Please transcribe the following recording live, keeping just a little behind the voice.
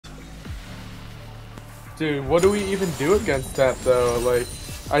Dude, what do we even do against that though? Like,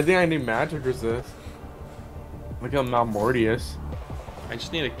 I think I need magic resist. Look at Malmortius. I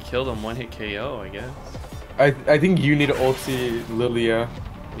just need to kill them one hit KO, I guess. I think you need to ulti Lilia.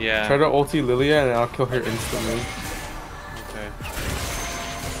 Yeah. Try to ulti Lilia and I'll kill her instantly. Okay.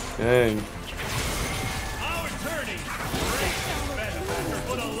 Dang.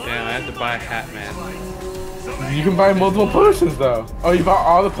 Damn, I have to buy a hat, man. You can buy multiple potions though. Oh, you bought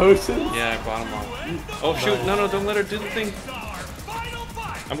all the potions? Yeah, I bought them all. Oh shoot, no, don't let her do the thing.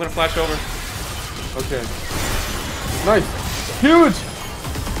 I'm gonna flash over. Okay. Nice. Huge!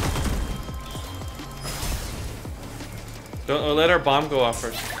 Don't let our bomb go off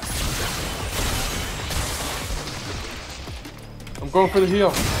first. I'm going for the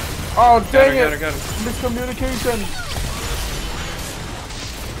heal. Oh, dang it! Got her. Miscommunication.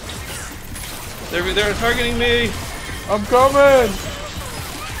 They're targeting me. I'm coming!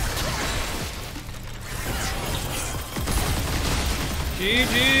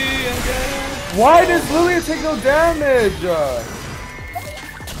 GG, I'm dead. Why does Lilia take no damage?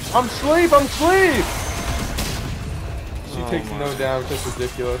 I'm sleep! She takes no damage, that's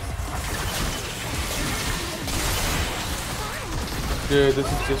ridiculous. Dude, this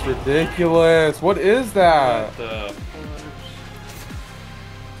is just ridiculous. What is that? What the?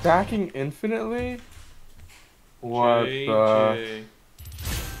 Stacking infinitely? What JJ. the?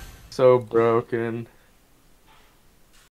 So broken.